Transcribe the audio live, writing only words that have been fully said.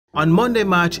On Monday,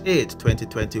 March 8,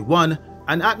 2021,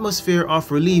 an atmosphere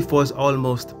of relief was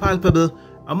almost palpable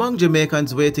among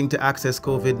Jamaicans waiting to access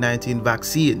COVID-19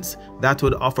 vaccines that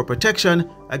would offer protection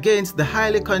against the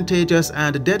highly contagious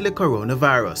and deadly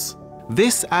coronavirus.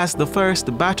 This as the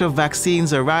first batch of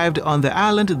vaccines arrived on the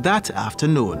island that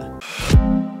afternoon.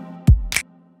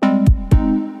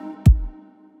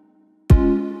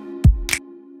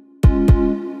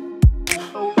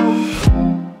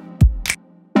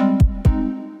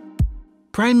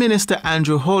 Prime Minister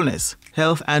Andrew Holness,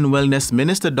 Health and Wellness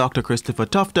Minister Dr. Christopher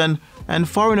Tufton, and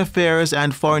Foreign Affairs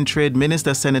and Foreign Trade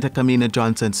Minister Senator Kamina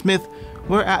Johnson-Smith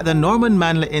were at the Norman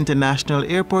Manley International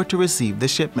Airport to receive the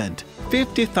shipment.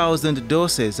 50,000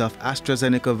 doses of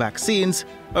AstraZeneca vaccines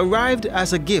arrived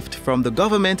as a gift from the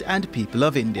government and people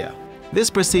of India.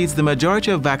 This precedes the majority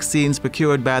of vaccines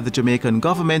procured by the Jamaican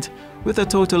government, with a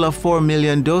total of 4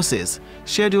 million doses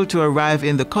scheduled to arrive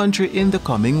in the country in the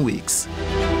coming weeks.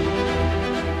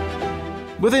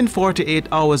 Within 48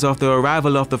 hours of the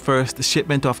arrival of the first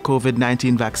shipment of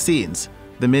COVID-19 vaccines,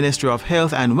 the Ministry of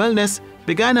Health and Wellness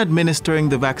began administering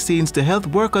the vaccines to health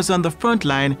workers on the front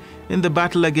line in the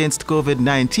battle against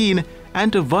COVID-19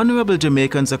 and to vulnerable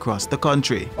Jamaicans across the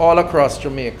country. All across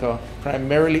Jamaica,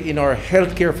 primarily in our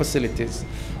healthcare facilities,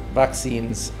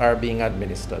 vaccines are being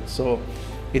administered. So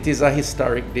it is a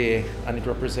historic day, and it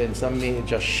represents a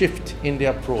major shift in the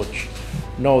approach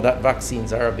now that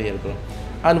vaccines are available.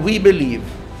 And we believe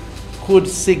could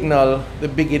signal the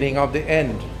beginning of the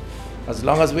end. As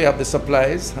long as we have the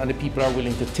supplies and the people are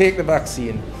willing to take the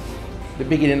vaccine, the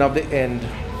beginning of the end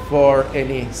for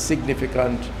any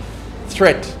significant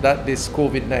threat that this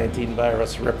COVID-19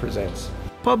 virus represents.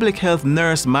 Public health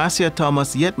nurse Marcia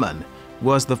Thomas Yetman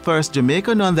was the first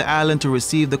Jamaican on the island to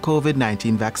receive the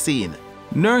COVID-19 vaccine.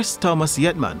 Nurse Thomas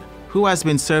Yetman, who has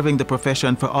been serving the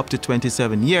profession for up to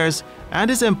 27 years and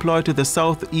is employed to the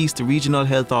Southeast Regional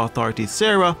Health Authority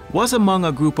SERA, was among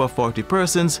a group of 40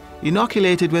 persons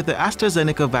inoculated with the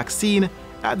AstraZeneca vaccine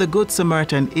at the Good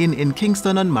Samaritan Inn in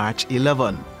Kingston on March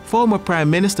 11. Former Prime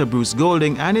Minister Bruce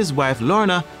Golding and his wife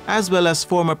Lorna, as well as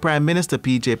former Prime Minister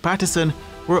P.J. Patterson,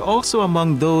 were also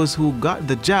among those who got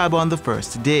the jab on the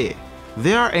first day.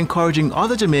 They are encouraging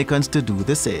other Jamaicans to do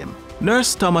the same.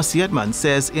 Nurse Thomas Yetman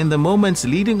says in the moments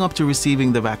leading up to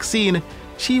receiving the vaccine,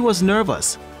 she was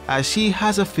nervous as she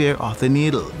has a fear of the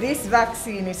needle. This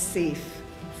vaccine is safe.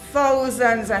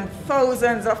 Thousands and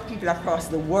thousands of people across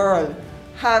the world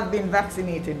have been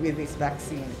vaccinated with this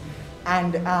vaccine.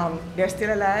 And they're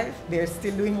still alive, they're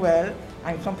still doing well,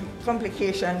 and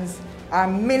complications are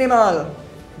minimal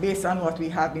based on what we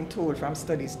have been told from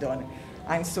studies done.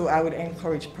 And so I would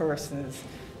encourage persons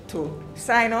to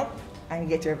sign up and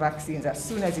get your vaccines as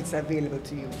soon as it's available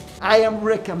to you. I am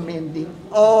recommending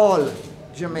all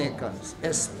Jamaicans,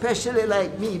 especially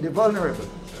like me, the vulnerable,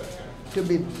 to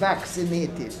be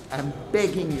vaccinated. I'm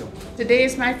begging you. Today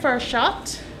is my first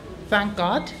shot, thank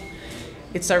God.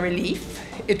 It's a relief.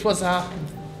 It was an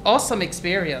awesome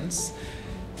experience.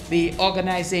 The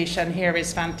organization here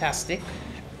is fantastic.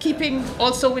 Keeping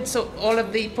also with all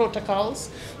of the protocols,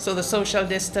 so the social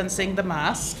distancing, the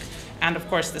mask, and of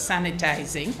course the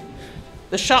sanitizing.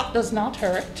 The shot does not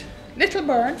hurt. Little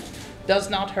burn does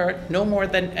not hurt, no more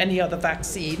than any other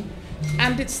vaccine.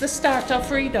 And it's the start of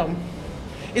freedom.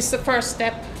 It's the first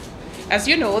step. As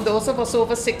you know, those of us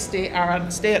over 60 are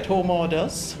on stay-at-home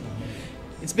orders.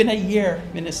 It's been a year,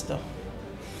 Minister.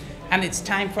 And it's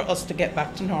time for us to get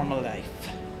back to normal life,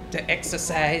 to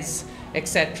exercise,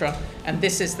 etc. And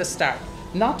this is the start.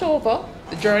 Not over.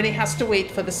 The journey has to wait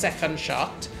for the second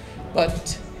shot,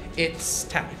 but it's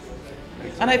time.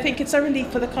 And I think it's a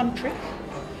relief for the country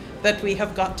that we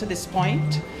have got to this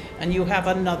point, and you have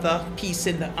another piece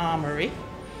in the armory.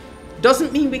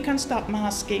 Doesn't mean we can stop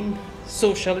masking,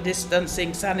 social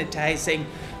distancing, sanitizing,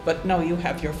 but now you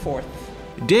have your fourth.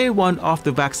 Day one of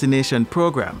the vaccination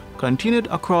program continued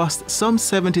across some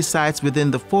 70 sites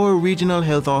within the 4 regional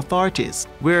health authorities,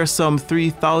 where some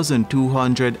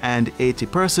 3,280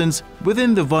 persons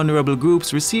within the vulnerable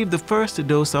groups received the first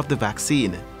dose of the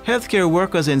vaccine. Healthcare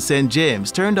workers in St.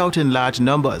 James turned out in large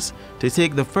numbers to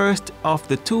take the first of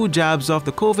the 2 jabs of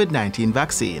the COVID-19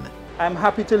 vaccine. I'm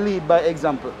happy to lead by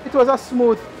example. It was a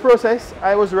smooth process.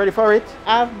 I was ready for it.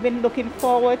 I've been looking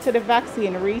forward to the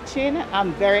vaccine reaching.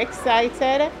 I'm very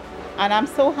excited, and I'm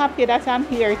so happy that I'm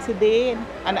here today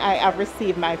and I have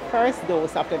received my first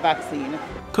dose of the vaccine.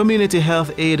 Community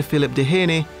health aide Philip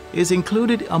Dehaney is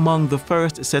included among the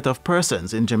first set of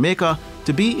persons in Jamaica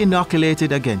to be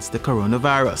inoculated against the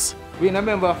coronavirus. Being a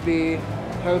member of the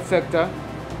health sector,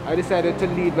 I decided to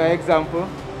lead by example,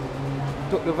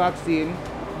 took the vaccine.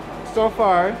 So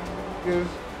far, there's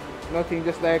nothing,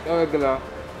 just like a regular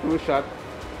flu shot.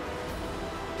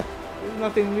 There's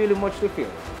nothing really much to fear.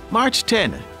 March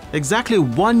 10, exactly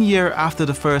 1 year after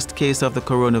the first case of the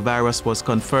coronavirus was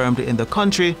confirmed in the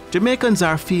country, Jamaicans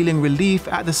are feeling relief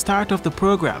at the start of the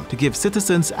program to give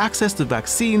citizens access to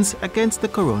vaccines against the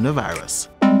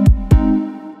coronavirus.